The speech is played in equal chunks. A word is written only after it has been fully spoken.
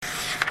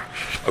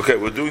Okay,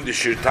 we're doing the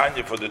Shir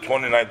Tanya for the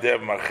 29th day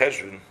of Mar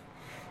Cheshvan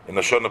in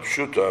Hashana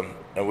Pshuta,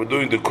 and we're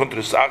doing the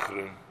Kuntris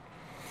Achron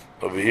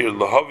over here,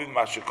 Lahavin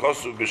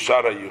Mashikosu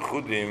B'Shara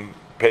Yechudim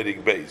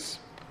Perik Beis.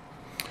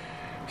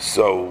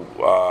 So,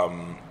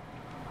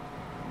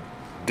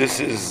 this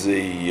is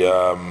the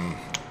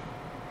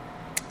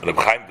Reb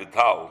Chaim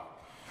Vital.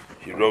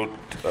 He wrote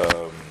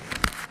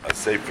a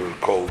sefer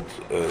called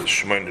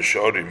Shmoin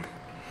Shorim.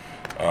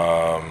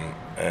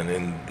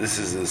 And this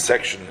is a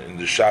section in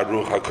the Shar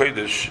Ruach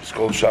HaKodesh. It's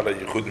called Shara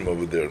Yechudim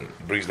over there.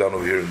 It brings down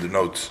over here in the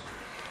notes.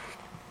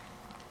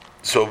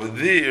 So over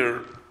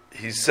there,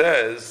 he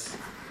says,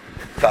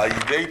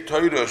 Ta'idei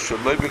Torah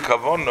shaloi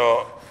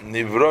b'kavono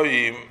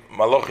nivroim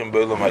malochim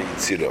b'olam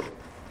hayitzira.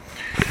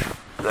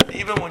 That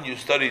even when you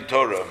study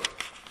Torah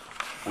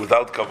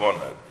without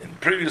kavanah, and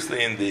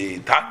previously in the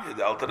Tanya,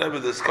 the Alter Rebbe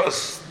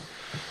discussed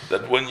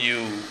that when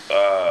you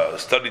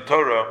study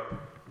Torah,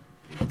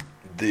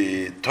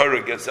 the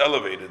Torah gets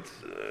elevated.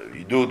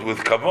 You do it with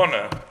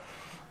kavanah,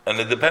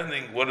 and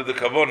depending what is the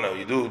kavanah,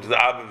 you do it with the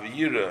Abba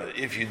V'yira.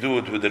 If you do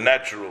it with the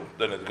natural,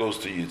 then it goes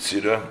to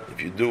Yitzira.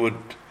 If you do it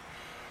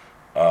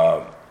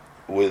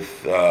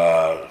with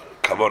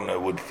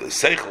kavanah, with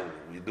seichel,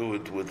 you do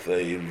it with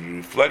a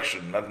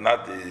reflection,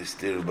 not the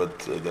stir, but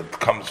that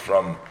comes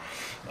from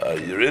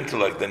your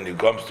intellect, then it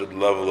comes to the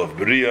level of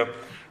Beriah.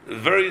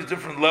 Various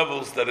different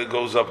levels that it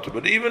goes up to.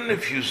 But even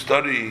if you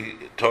study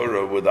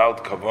Torah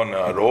without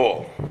kavanah at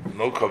all,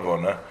 no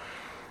kavanah,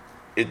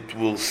 it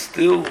will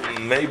still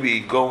maybe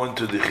go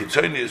into the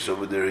chitzonius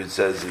over there. It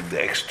says in the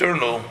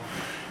external,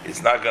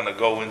 it's not going to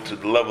go into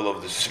the level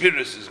of the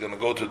spheres, it's going to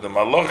go to the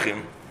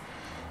malachim.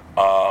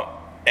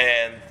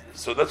 And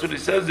so that's what he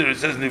says there. It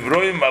says,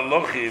 Nivroim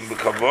malachim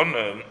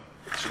b'kavanah,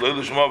 Shaloi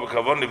l'shma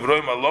b'kavanah,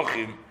 Nivroim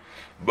malachim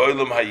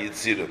b'olam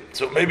hayitzira.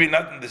 So maybe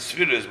not in the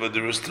spheres, but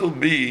there will still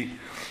be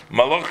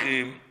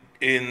malachim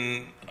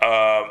in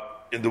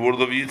the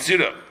world of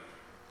Yitzira.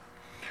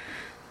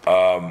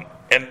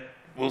 And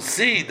we'll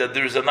see that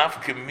there is an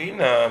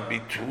afkamina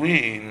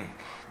between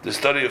the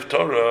study of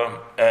Torah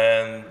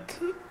and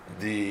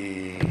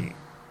the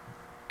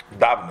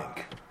davening.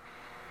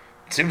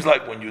 It seems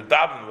like when you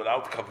daven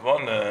without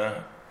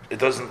kavanah, it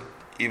doesn't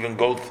even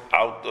go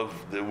out of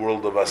the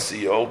world of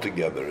Asiyah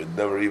altogether. It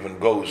never even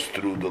goes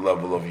through the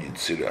level of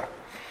Yitzira.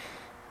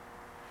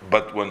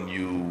 But when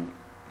you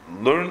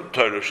learn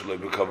Torah Shalei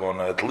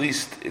B'Kavona, at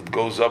least it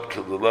goes up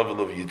to the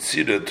level of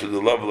Yitzira, to the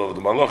level of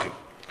the Malachim.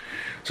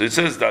 So it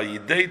says that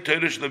Yidei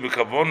Torah Shalei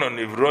B'Kavona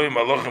Nivroi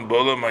Malachim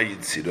B'Olam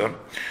HaYitzira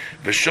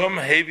V'Shom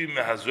Hevi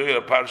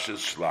Mehazoyah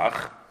Parshas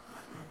Shlach.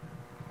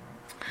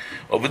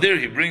 Over there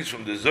he brings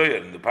from the Zohar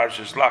in the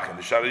Parshas Shlach and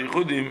the Shara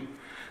Yechudim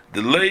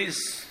the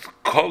Leis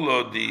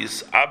Kolo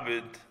Dis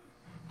Abed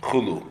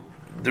Chulu.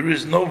 There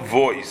is no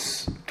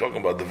voice, talking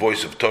about the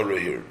voice of Torah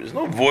here, there's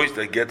no voice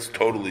that gets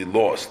totally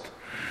lost.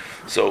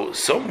 So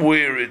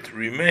somewhere it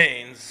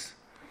remains.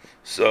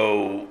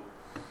 So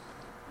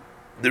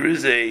there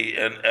is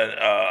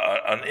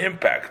an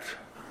impact.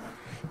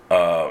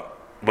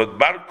 But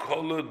bar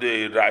kolo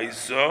de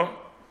raiso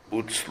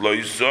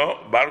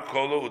utzloiso, bar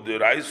kolo de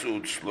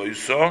raiso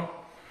utzloiso,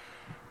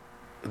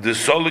 the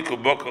soliko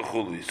boka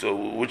chuli. So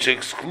which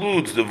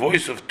excludes the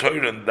voice of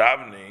Torah and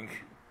davening.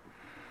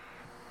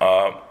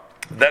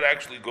 That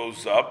actually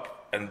goes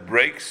up and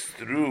breaks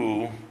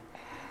through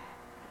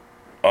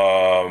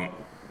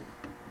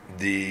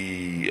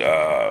the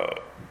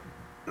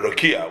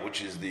Rakia,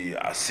 which is the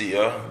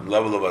Asiyah,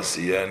 level of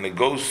Asiyah, and it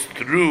goes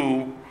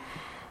through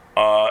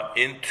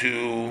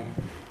into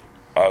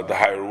the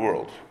higher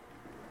world.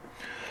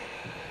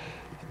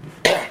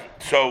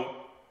 So,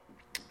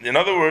 in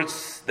other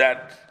words,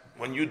 that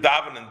when you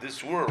daven in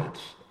this world,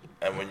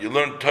 and when you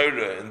learn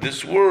Torah in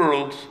this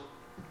world,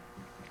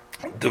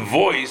 the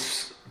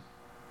voice,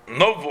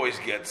 no voice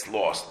gets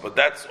lost, but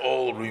that's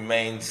all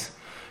remains,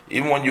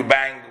 even when you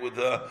bang with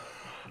a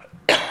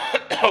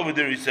over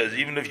there he says,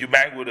 even if you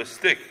bang with a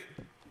stick.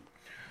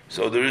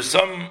 So there is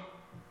some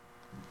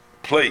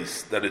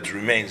place that it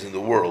remains in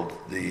the world,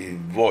 the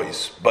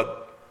voice,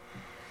 but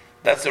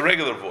that's a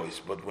regular voice.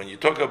 But when you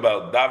talk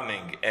about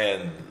davening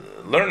and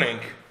learning,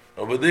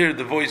 over there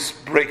the voice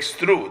breaks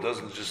through. It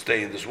doesn't just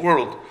stay in this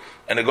world,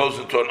 and it goes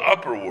into an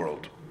upper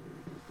world.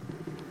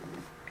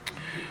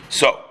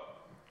 So,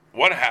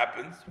 what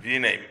happens?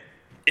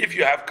 If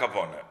you have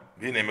kavanah,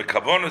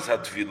 kavonas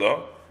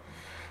hatfilah,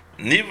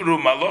 Nivru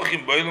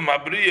malochim b'olam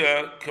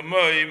habriya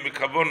k'moi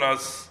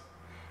mikavonas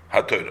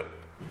haTorah.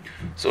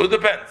 So it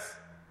depends.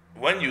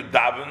 When you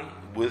daven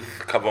with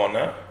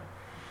kavona,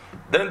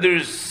 then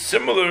there's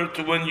similar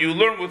to when you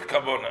learn with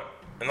kavona.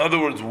 In other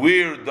words,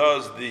 where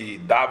does the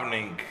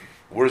davening,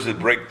 where does it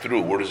break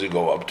through? Where does it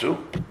go up to?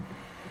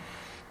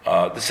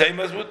 The same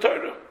as with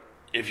Torah.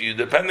 If you,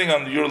 depending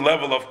on your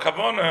level of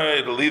kavona,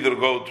 it'll either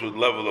go to the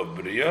level of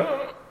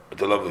b'riya, at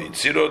the level of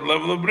yitzira, at the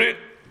level of b'riya.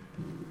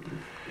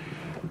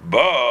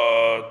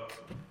 But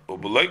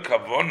ubulei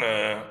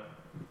kavona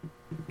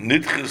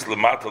nitchis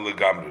lemata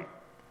legamri.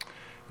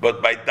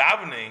 But by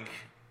davening,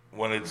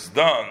 when it's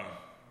done,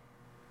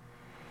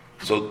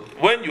 So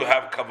when you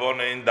have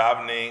kavanah in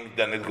davening,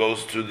 then it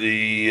goes to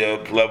the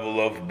level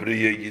of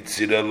Bria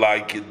Yitzira,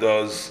 like it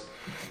does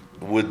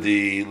with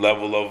the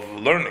level of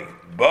learning.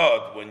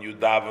 But when you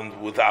daven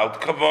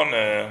without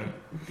kavanah,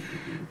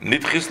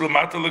 nitchis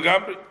lemata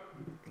legabri,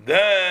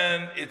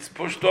 then it's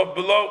pushed up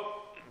below.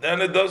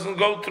 Then it doesn't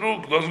go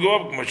through, doesn't go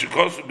up.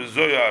 Mashikosu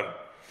b'zoyar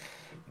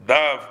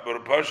daf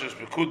berpashas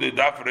pekudei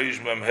daf reish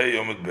mem hey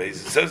yomid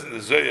beis. It says in the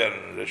Zoyar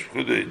reish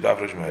pekudei daf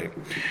reish mem hey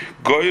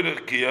goyre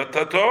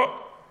kiyatato,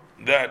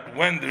 that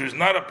when there is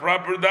not a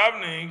proper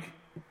davening,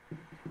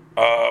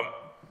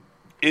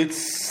 it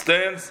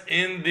stands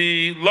in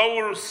the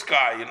lower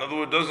sky. In other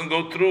words, it doesn't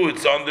go through,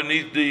 it's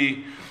underneath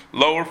the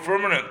lower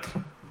firmament.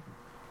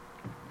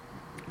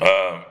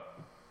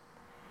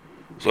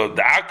 So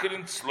the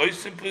Akarin Sloy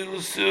simply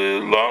is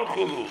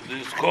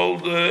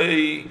called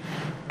a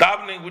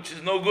davening which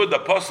is no good,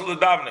 apostle of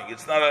davening.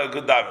 It's not a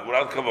good davening,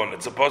 without kavon,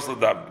 it's apostle of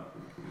davening.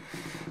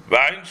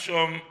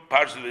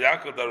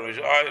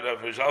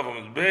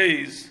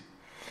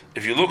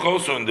 If you look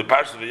also in the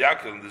Parsha of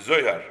Yaakov, in the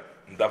Zoyar,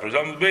 in the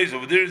Daf Beis,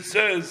 over there it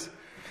says,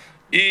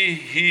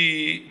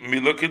 Ihi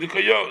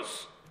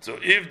milokidikayos. So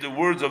if the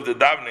words of the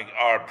davening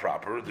are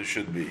proper, there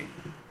should be.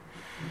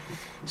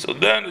 So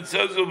then it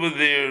says over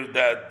there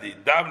that the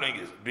davening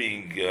is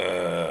being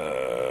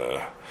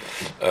the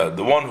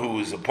one who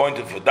is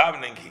appointed for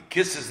davening. He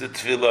kisses the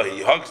tefillah,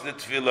 he hugs the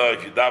tefillah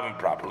if you daven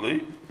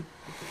properly.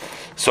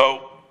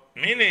 So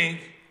meaning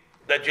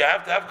that you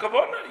have to have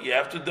kavanah. You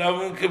have to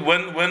daven.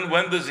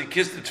 When does he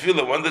kiss the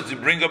tefillah? When does he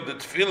bring up the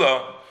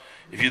tefillah?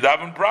 If you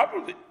daven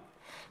properly.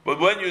 But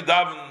when you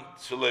daven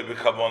shalei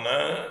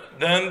b'kavanah,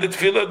 then the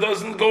tefillah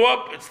doesn't go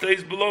up. It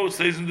stays below. It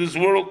stays in this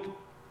world.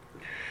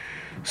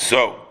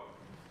 So,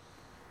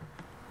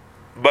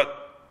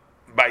 but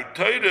by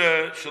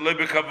Torah shalei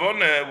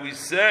b'kavanah, we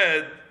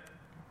said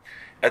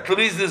at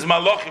least there's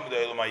malachim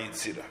de'elam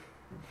hayitzira.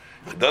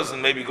 It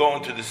doesn't maybe go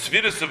into the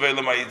Svirus of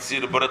Elam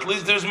HaYitzira, but at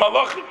least there's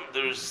Malachim,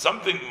 there's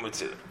something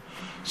Mitzira.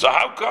 So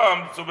how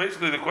come, so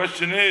basically the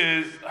question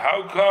is,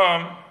 how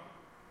come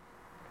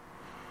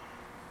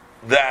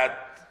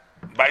that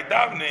by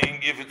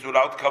davening, if it's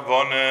without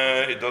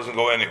Kavanah, it doesn't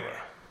go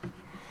anywhere?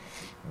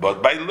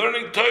 But by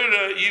learning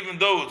Torah, even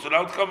though it's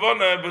without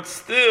Kavanah, but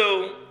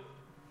still,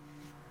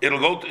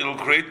 it'll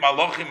create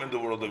Malachim in the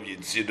world of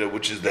Yitzira,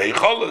 which is the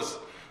Eicholas,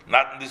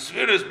 not in the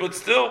spheres, but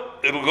still,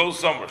 it'll go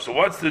somewhere. So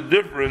what's the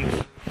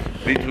difference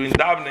between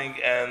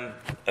davening and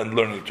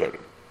learning Torah?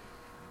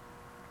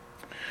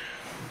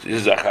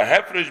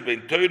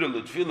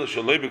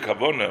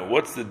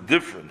 What's the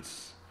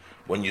difference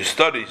when you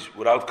study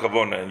without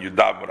kavanah and you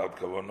daven without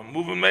kavanah?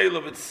 Moving mail,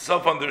 it's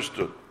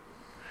self-understood.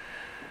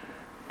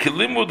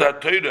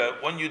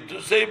 When you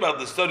say about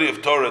the study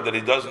of Torah that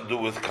he doesn't do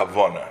with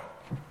kavanah,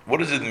 what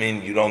does it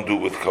mean you don't do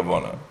with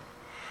kavanah?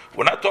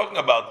 We're not talking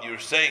about you're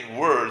saying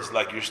words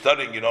like you're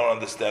studying, you don't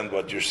understand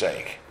what you're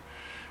saying.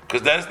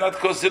 Because then it's not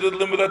considered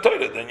limud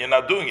HaTorah, then you're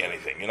not doing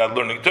anything, you're not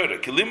learning Torah.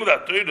 Ki limud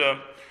HaTorah,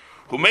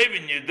 who maybe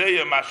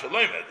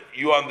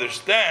you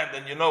understand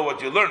and you know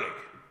what you're learning.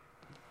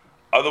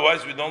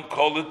 Otherwise we don't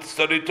call it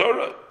study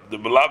Torah.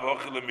 Without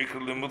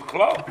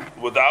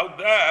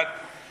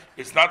that,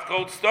 it's not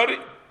called study.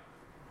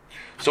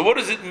 So what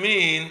does it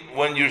mean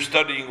when you're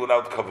studying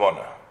without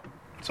kavanah?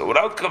 So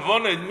without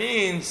kavanah, it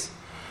means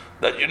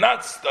that you're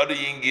not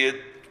studying it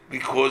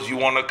because you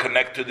want to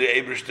connect to the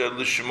Eibishter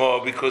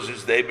Lishma, because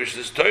it's the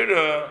Eibishter's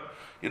Torah.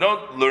 You're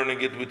not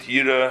learning it with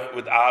Yira,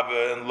 with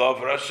Ava and love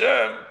for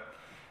Hashem.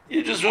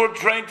 You just were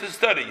trained to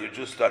study. You're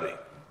just studying.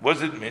 What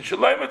does it mean?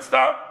 Shalayim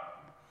etztam.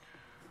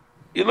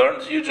 You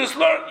learn. You just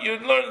learn. You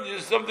learn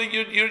something.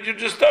 You're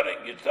just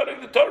studying. You're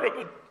studying the Torah,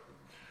 but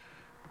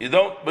you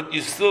don't. But you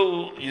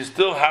still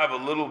have a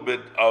little bit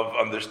of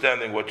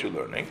understanding what you're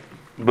learning.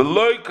 So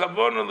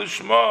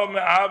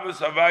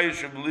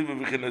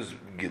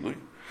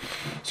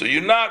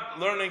you're not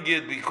learning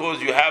it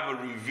because you have a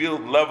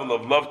revealed level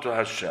of love to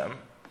Hashem.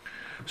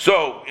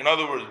 So, in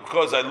other words,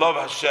 because I love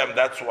Hashem,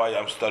 that's why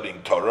I'm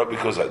studying Torah,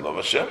 because I love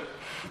Hashem.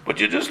 But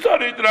you just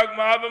studied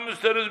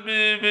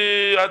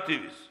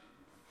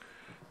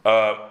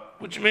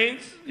which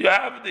means you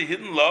have the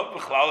hidden love.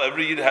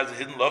 Every Yid has a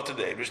hidden love to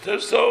the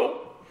Eibishter.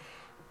 So,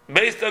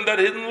 based on that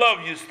hidden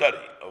love, you study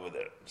over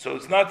there. So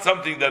it's not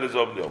something that is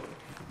open.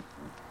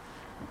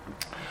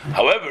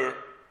 However,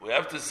 we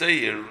have to say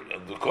here,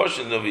 the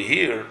caution over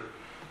here,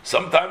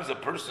 sometimes a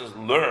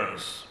person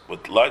learns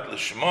with light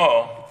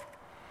lishma,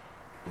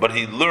 but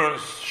he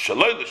learns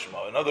shaloi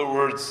lishma. In other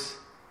words,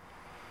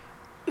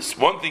 this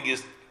one thing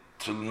is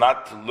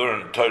not to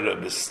learn Torah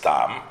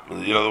b'stam,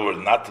 in other words,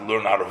 not to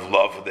learn out of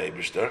love for the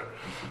Eibishter,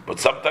 but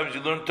sometimes you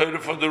learn Torah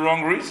for the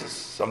wrong reasons.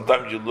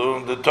 Sometimes you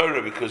learn the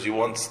Torah because you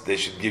want they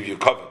should give you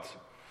covet.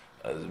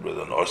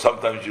 Or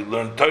sometimes you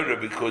learn Torah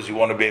because you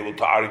want to be able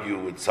to argue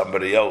with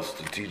somebody else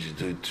to teach you,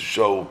 to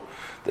show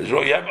that you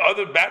have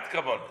other bad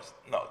kavanas.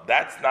 No,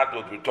 that's not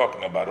what we're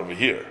talking about over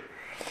here.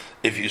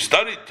 If you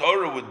study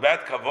Torah with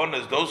bad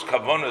kavanas, those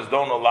kavanas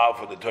don't allow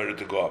for the Torah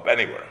to go up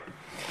anywhere.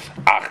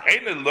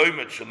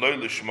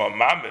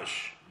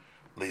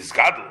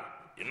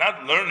 You you're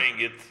not learning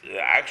it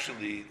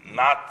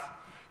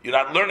you're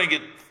not learning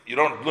it, you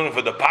don't learn it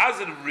for the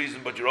positive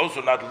reason, but you're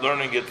also not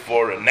learning it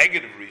for a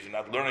negative reason,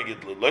 not learning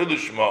it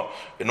l'leilishma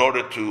in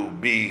order to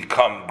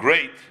become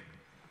great.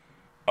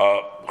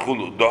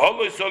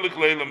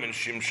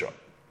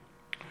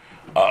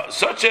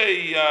 Such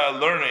a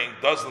learning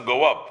doesn't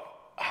go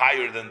up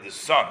higher than the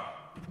sun.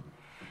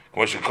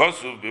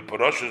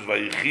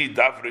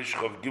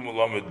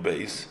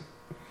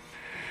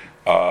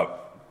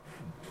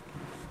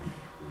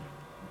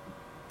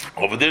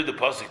 Over there, the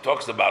pasuk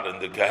talks about, and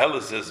the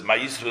Kahela says,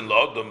 "Ma'isrin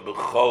la'odam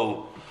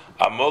b'chol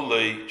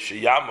amolei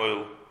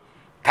sheyamol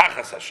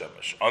tachas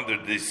hashemesh," under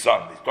the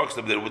sun. He talks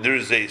about there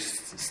is a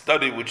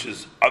study which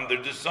is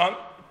under the sun,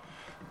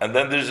 and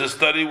then there's a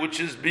study which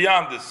is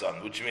beyond the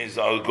sun, which means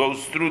it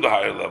goes through the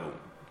higher level.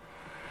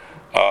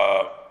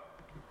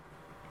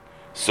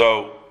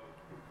 So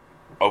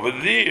over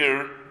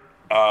there,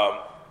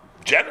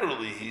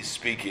 generally, he's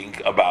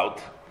speaking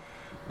about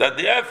that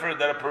the effort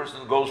that a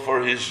person goes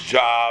for his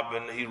job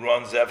and he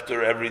runs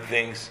after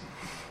everything,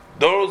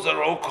 those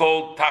are all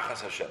called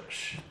tachas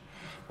hashemesh.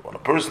 When a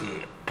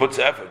person puts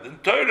effort in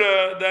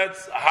Torah,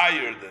 that's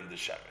higher than the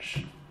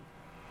shemesh.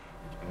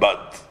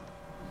 But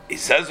he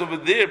says over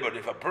there, but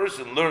if a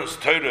person learns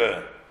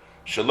Torah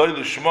shaloi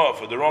l'shma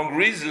for the wrong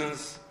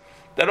reasons,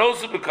 that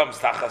also becomes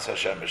tachas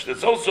hashemesh.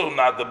 That's also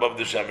not above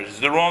the shemesh. It's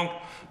the wrong.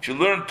 If you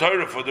learn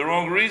Torah for the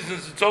wrong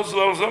reasons, it's also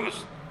above the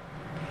shemesh.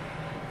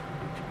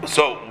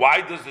 So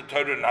why does the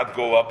Torah not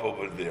go up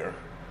over there?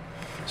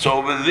 So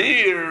over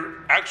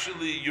there,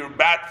 actually, your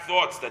bad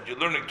thoughts that you're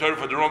learning Torah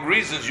for the wrong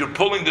reasons, you're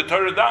pulling the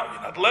Torah down.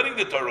 You're not letting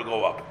the Torah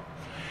go up.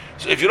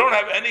 So if you don't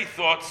have any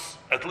thoughts,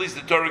 at least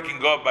the Torah can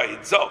go up by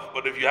itself.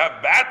 But if you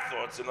have bad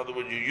thoughts, in other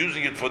words, you're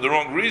using it for the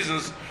wrong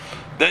reasons,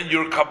 then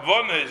your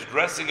kavanah is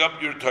dressing up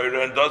your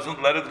Torah and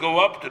doesn't let it go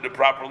up to the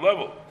proper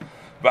level.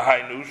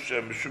 Because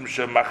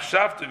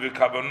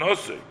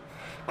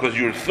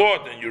your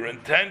thought and your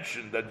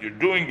intention that you're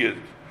doing it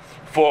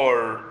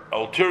for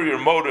ulterior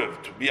motive,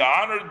 to be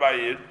honored by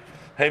it,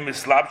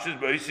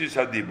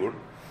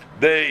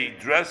 they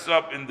dress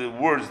up in the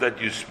words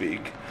that you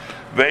speak.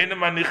 They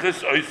don't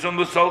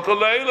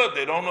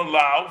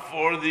allow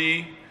for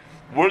the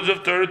words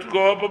of Torah to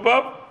go up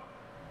above.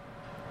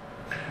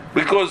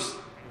 Because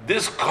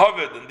this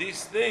covet and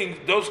these things,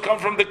 those come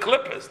from the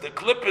klippas. The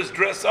klippas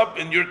dress up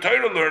in your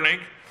Torah learning,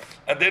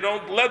 and they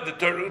don't let the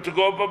Torah to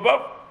go up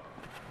above.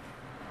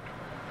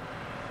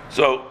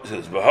 So it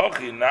says,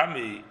 "V'hochi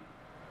nami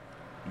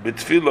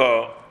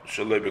b'tfilah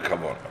shalei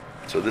b'kavona."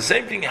 So the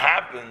same thing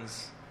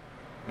happens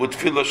with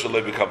tfilah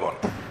shalei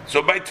b'kavona.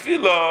 So by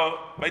tfilah,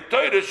 by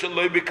Torah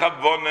shalei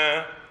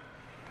b'kavona,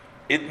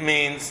 it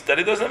means that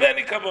he doesn't have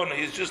any kavona.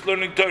 He's just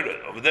learning Torah.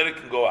 Over there it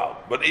can go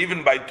out. But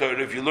even by Torah,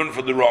 if you learn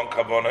for the wrong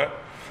kavona,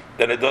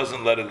 then it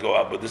doesn't let it go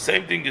out. But the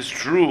same thing is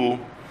true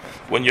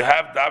when you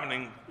have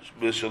davening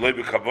shalei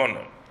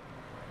b'kavona.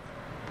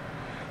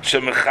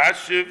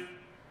 Shemechashiv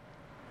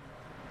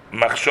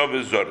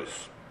machshove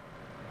zoris.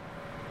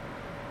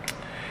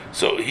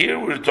 So here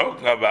we're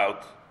talking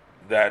about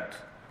that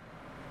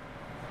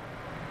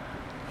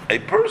a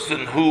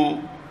person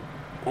who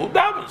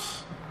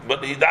davens,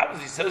 but he davens,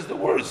 he says the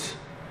words,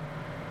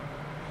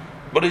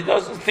 but he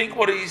doesn't think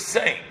what he's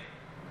saying.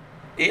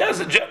 He has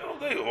a general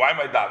day. Why am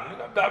I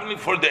davening? I'm davening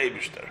for the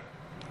Eibishter.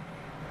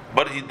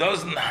 But he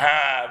doesn't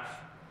have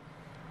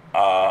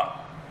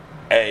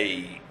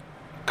a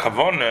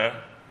kavanah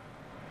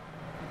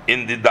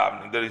in the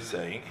davening that he's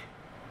saying,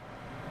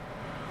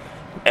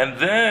 and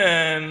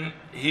then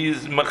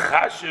he's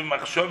machashiv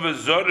machshove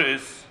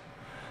zoris.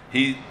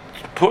 He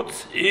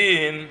puts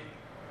in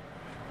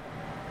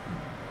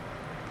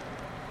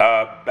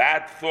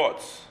bad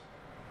thoughts.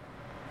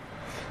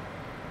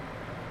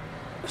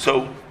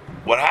 So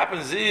what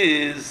happens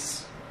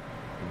is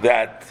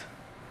that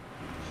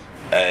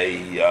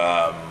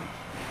a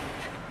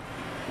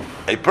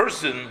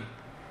person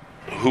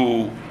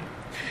who,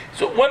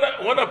 so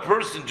when a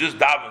person just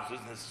davens,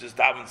 it's just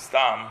daven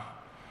stam,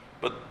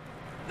 but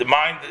the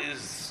mind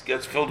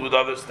gets filled with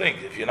other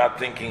things. If you're not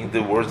thinking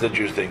the words that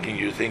you're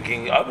thinking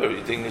thinking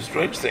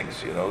strange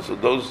things, So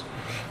those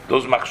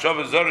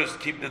machshava zoros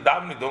keep the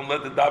davening, don't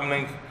let the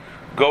davening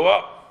go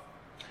up.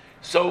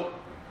 So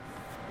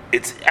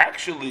it's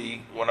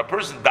actually when a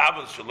person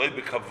davens shalei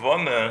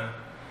b'kavona,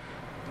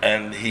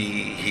 and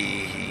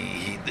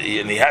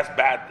he has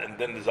bad, and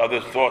then there's other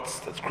thoughts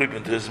that's creep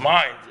into his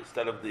mind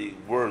instead of the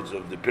words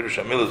of the Pirush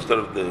HaMilah, instead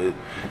of the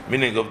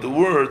meaning of the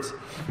words.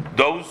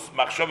 Those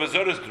machshava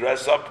zoros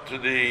dress up to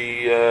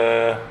the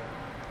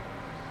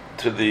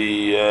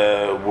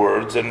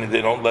words, and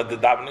they don't let the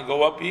davening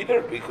go up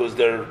either because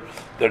they're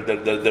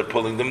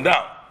pulling them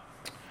down.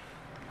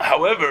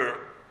 However,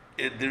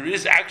 there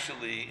is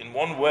actually, in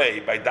one way,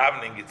 by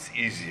davening it's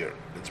easier.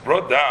 It's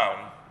brought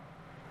down.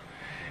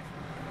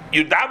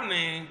 You're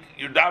davening,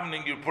 you're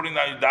putting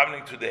down, you're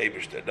davening to the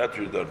Eibishter. That's what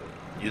you're doing.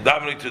 You're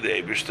davening to the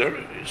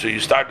Eibishter, so you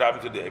start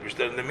davening to the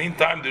Eibishter. In the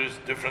meantime, there's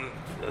different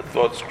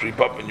thoughts creep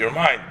up in your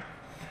mind.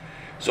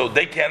 So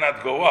they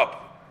cannot go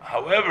up.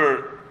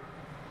 However,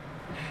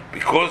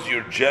 because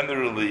you're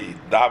generally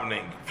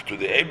davening to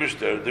the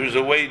Eibishter, there's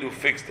a way to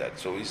fix that.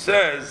 So he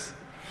says,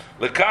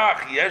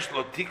 Lekach yesh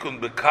lo tikun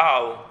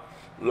bekal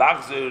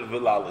lachzer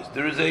v'lalis.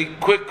 There is a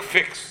quick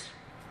fix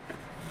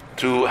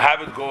to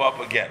have it go up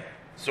again.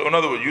 So in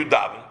other words, you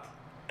davened,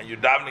 and your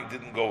davening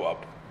didn't go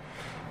up.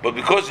 But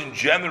because in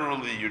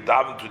generally you're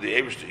davening to the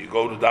Eibishter, you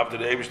go to daven to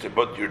the Eibishter,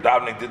 but your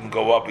davening didn't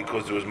go up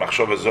because there was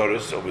machshava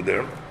zoros over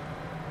there,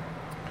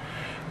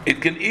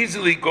 it can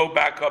easily go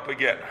back up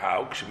again.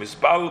 How?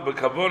 K'shemispal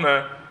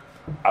b'kavona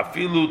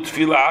afilu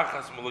tefila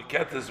achas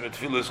muluketes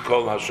mitfilas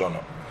kol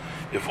hashana.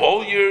 If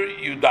all year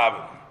you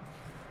daven,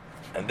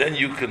 and then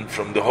you can,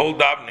 from the whole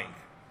davening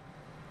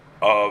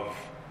of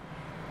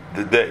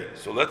the day,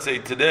 so let's say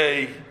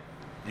today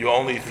you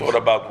only thought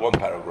about one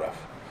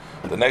paragraph,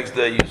 the next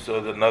day you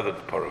saw another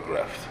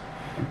paragraph,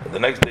 and the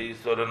next day you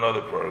saw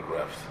another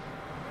paragraph.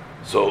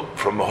 So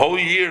from a whole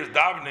year's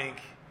davening,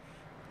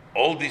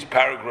 all these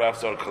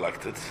paragraphs are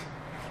collected,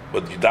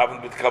 but you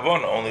daven with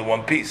kavanah, only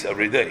one piece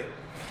every day.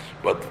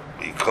 But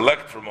you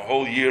collect from a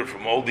whole year,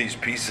 from all these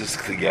pieces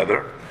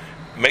together,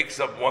 makes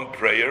up one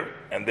prayer,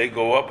 and they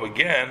go up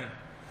again.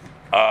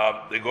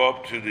 They go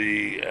up to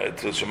the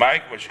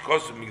Shemayim,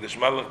 Mashikosu Mikdash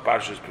Melech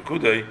Parshas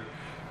Pekudei,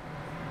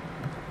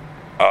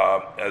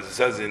 as it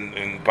says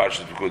in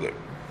Parshas Pekudei.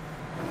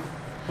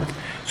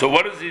 So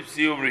what does he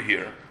see over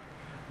here?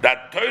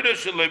 That Torah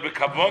Shalei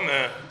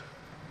B'Kavonah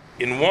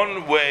in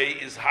one way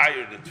is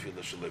higher than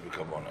Tefillah Shalei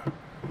B'Kavonah.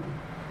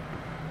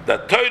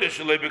 That Torah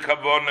Shalei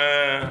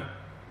B'Kavonah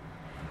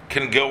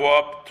can go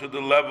up to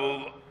the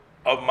level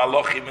of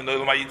Malachim and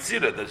Olam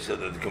HaYitzirah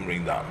that it can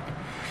bring down.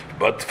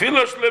 But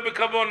Tefillah Shalei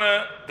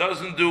B'Kavonah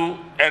doesn't do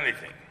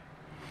anything.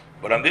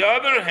 But on the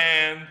other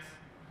hand,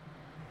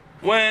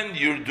 when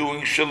you're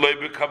doing Shalei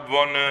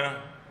B'Kavonah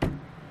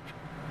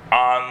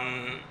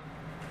on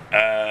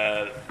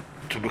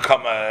to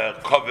become a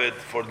kavod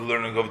for the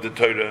learning of the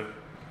Torah,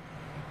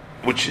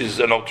 which is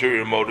an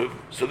ulterior motive,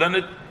 so then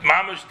it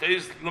mamash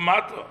stays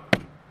lamata.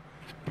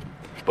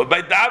 But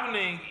by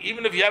davening,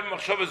 even if you have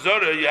machshava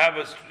zora, you have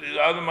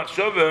other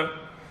machshava,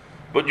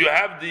 but you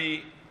have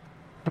the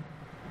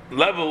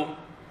level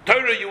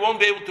Torah, you won't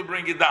be able to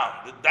bring it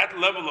down. That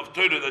level of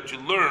Torah that you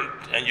learned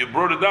and you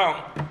brought it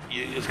down,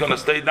 it's going to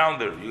stay down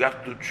there. You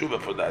have to do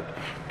tshuva for that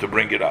to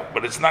bring it up.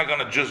 But it's not going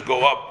to just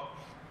go up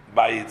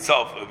by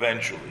itself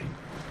eventually.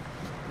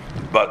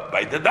 But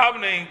by the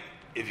davening,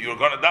 if you're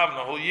going to daven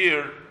the whole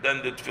year,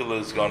 then the tefillah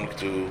is going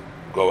to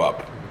go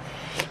up.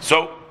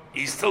 So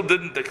he still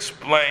didn't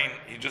explain.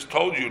 He just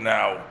told you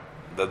now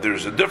that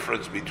there's a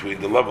difference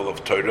between the level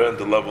of Torah and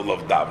the level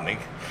of davening.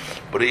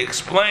 But he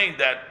explained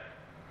that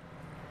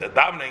the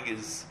davening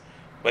is,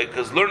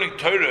 because learning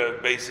Torah,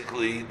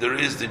 basically, there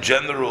is the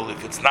general,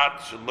 if it's not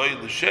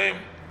Shaloi L'Shem,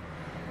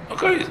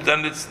 okay,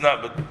 then it's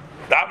not. But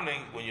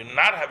davening, when you're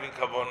not having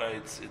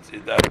kavanah,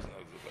 that is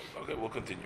not. Okay, we'll continue.